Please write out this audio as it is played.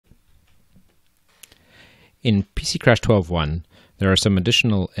In PC Crash 12.1, there are some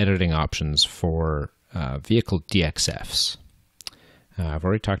additional editing options for vehicle DXFs. I've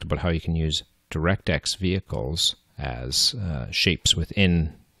already talked about how you can use DirectX vehicles as shapes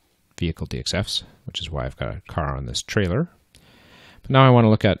within vehicle DXFs, which is why I've got a car on this trailer. But now I want to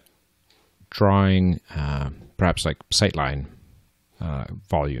look at drawing perhaps like sightline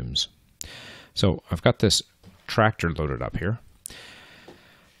volumes. So I've got this tractor loaded up here.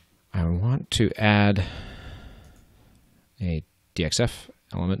 I want to add a DXF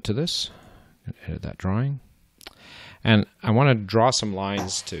element to this. I'm going to edit that drawing. And I want to draw some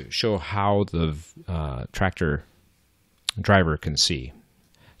lines to show how the tractor driver can see.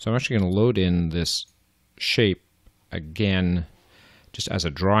 So I'm actually going to load in this shape again just as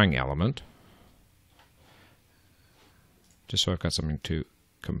a drawing element, just so I've got something to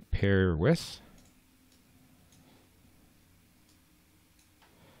compare with.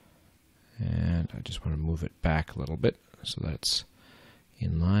 And I just want to move it back a little bit so that it's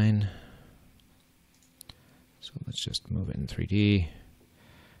in line. So let's just move it in 3D,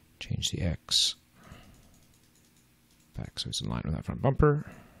 change the X back so it's in line with that front bumper.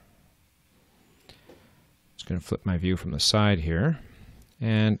 Just going to flip my view from the side here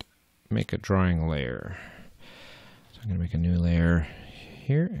and make a drawing layer. So I'm going to make a new layer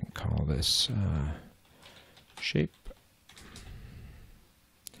here and call this shape.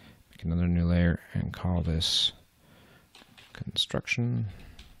 Make another new layer and call this construction.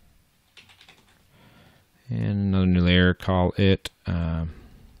 And another new layer, call it so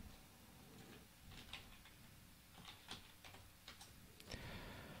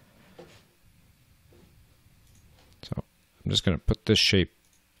I'm just going to put this shape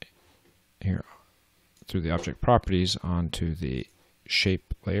here through the object properties onto the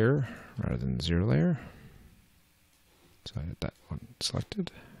shape layer rather than the zero layer. So I had that one selected.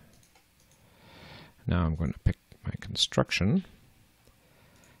 Now I'm going to pick my construction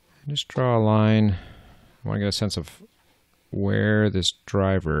and just draw a line. I want to get a sense of where this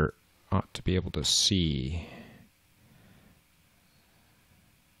driver ought to be able to see.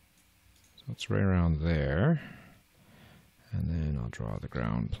 So it's right around there. And then I'll draw the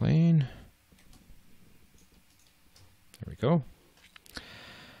ground plane. There we go.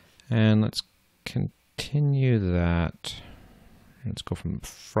 And let's continue that. Let's go from the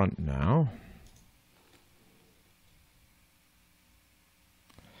front now.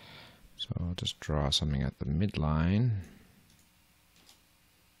 So I'll just draw something at the midline.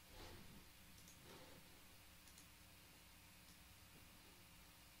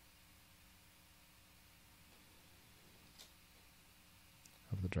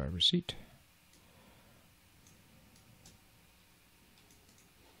 Of the driver's seat.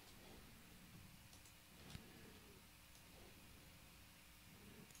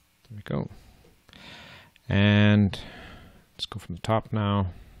 There we go. And let's go from the top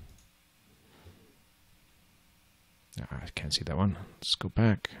now. I can't see that one. Let's go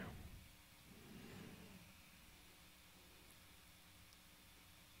back.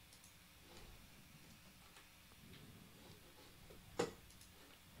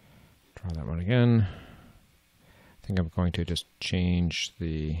 Draw that one again. I think I'm going to just change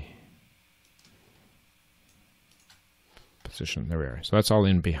the position. There we are. So that's all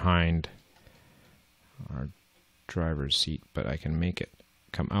in behind our driver's seat, but I can make it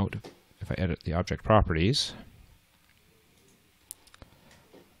come out if I edit the object properties.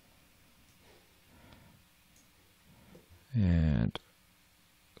 And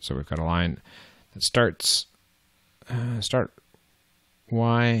so we've got a line that starts start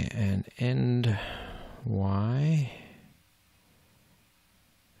Y and end Y.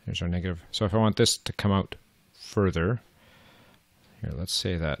 Here's our negative. So if I want this to come out further, here, let's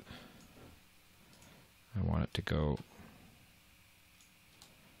say that I want it to go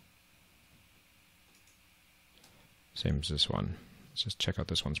same as this one. Let's just check out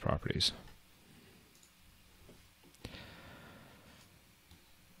this one's properties.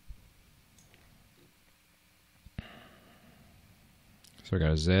 So we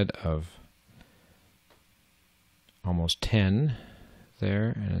got a Z of almost 10 there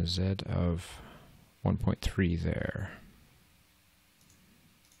and a Z of 1.3 there.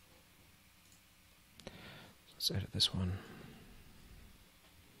 Let's edit this one.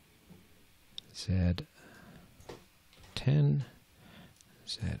 Z 10,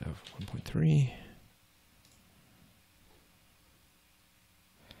 Z of 1.3.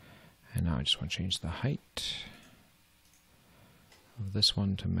 And now I just want to change the height of this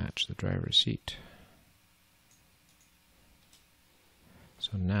one to match the driver's seat.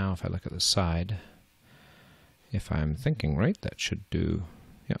 So now if I look at the side, if I'm thinking right, that should do,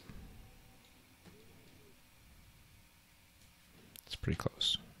 yep. pretty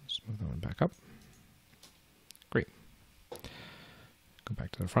close. Let's move that one back up. Great. Go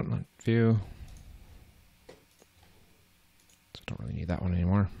back to the front view. So I don't really need that one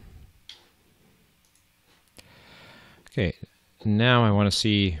anymore. Okay, now I want to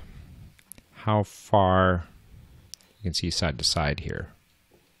see how far you can see side to side here.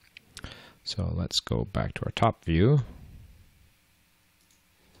 So let's go back to our top view.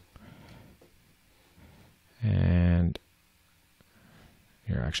 And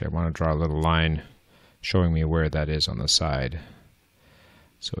here, actually, I want to draw a little line showing me where that is on the side.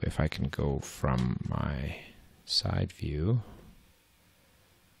 So if I can go from my side view,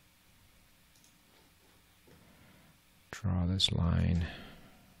 draw this line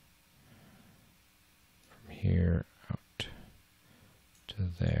from here out to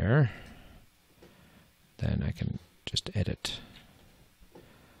there, then I can just edit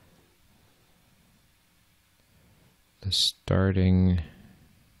the starting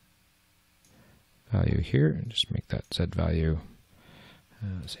value here and just make that Z value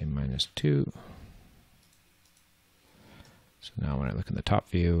say -2. So now when I look in the top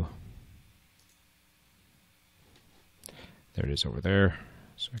view, there it is over there.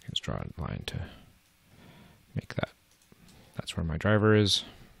 So I can just draw a line to make that. That's where my driver is.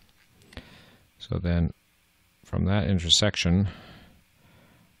 So then from that intersection,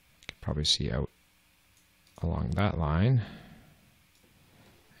 I can probably see out along that line.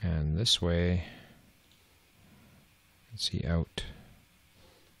 And this way, I can see out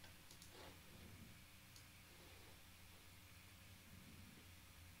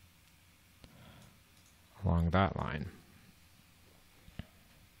along that line.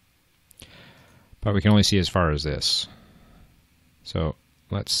 But we can only see as far as this. So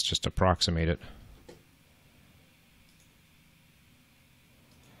let's just approximate it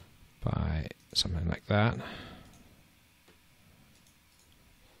by something like that.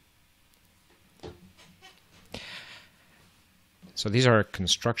 So these are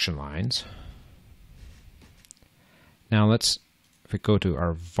construction lines. Now if we go to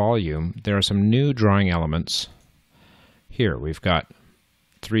our volume, there are some new drawing elements. Here we've got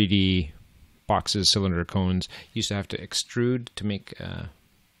 3D boxes, cylinder cones. You used to have to extrude to make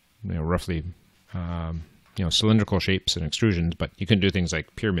roughly cylindrical shapes and extrusions, but you can do things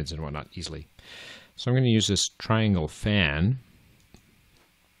like pyramids and whatnot easily. So I'm going to use this triangle fan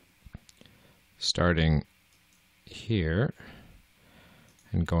starting here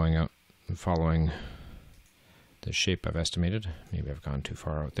and going out and following the shape I've estimated. Maybe I've gone too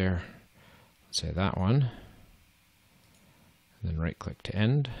far out there. Let's say that one. And then right click to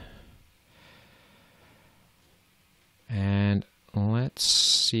end. And let's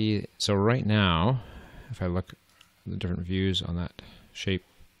see. So right now, if I look at the different views on that shape,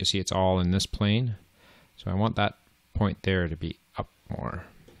 you see it's all in this plane. So I want that point there to be up more.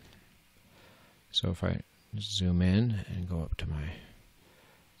 So if I zoom in and go up to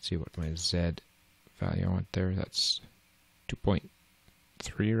see what my Z value I want there, that's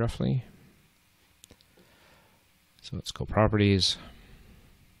 2.3 roughly. So let's go properties.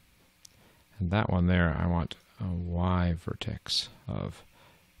 And that one there, I want a Y vertex of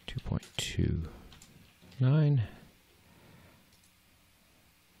 2.29.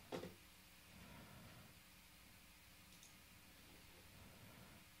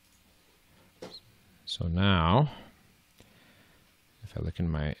 So now, if I look in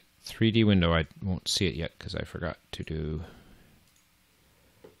my 3D window, I won't see it yet because I forgot to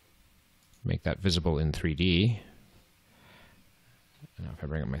make that visible in 3D. And now if I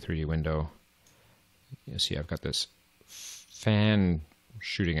bring up my 3D window, you'll see I've got this fan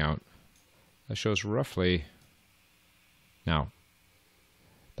shooting out. That shows roughly, now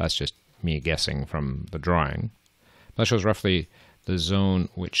that's just me guessing from the drawing, that shows roughly the zone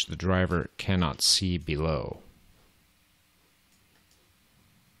which the driver cannot see below.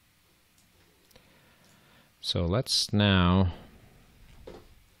 So let's now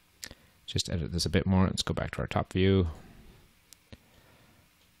just edit this a bit more. Let's go back to our top view.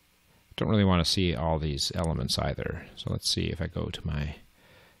 Don't really want to see all these elements either. So let's see if I go to my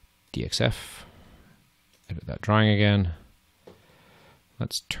DXF, edit that drawing again.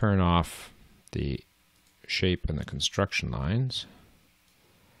 Let's turn off the shape and the construction lines.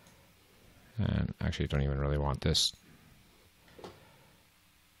 And actually don't even really want this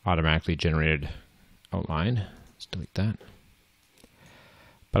automatically generated outline. Let's delete that.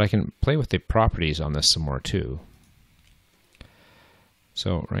 But I can play with the properties on this some more too.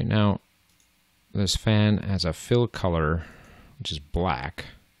 So right now, this fan has a fill color, which is black.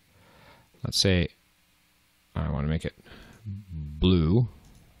 Let's say I want to make it blue.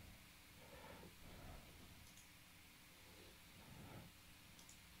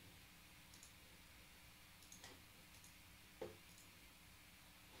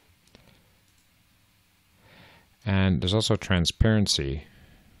 And there's also transparency.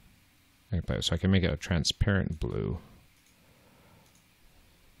 So I can make it a transparent blue.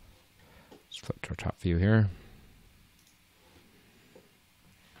 Let's flip to our top view here.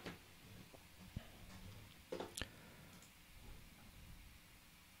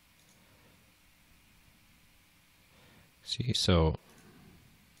 See, so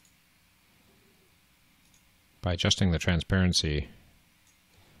by adjusting the transparency,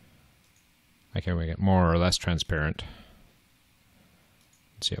 I can make it more or less transparent.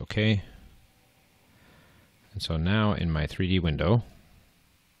 Say OK. And so now in my 3D window,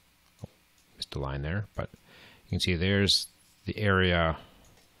 oh, missed a line there, but you can see there's the area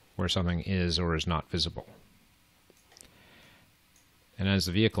where something is or is not visible. And as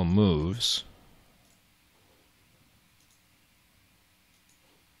the vehicle moves,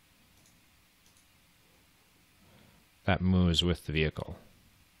 that moves with the vehicle.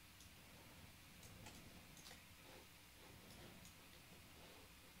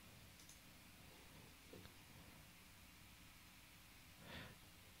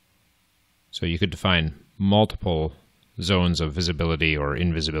 So you could define multiple zones of visibility or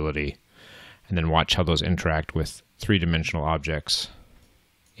invisibility, and then watch how those interact with three-dimensional objects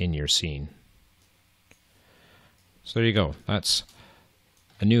in your scene. So there you go. That's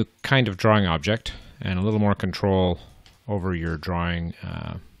a new kind of drawing object and a little more control over your drawing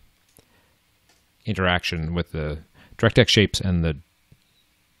interaction with the DirectX shapes and the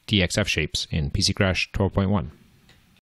DXF shapes in PC Crash 12.1.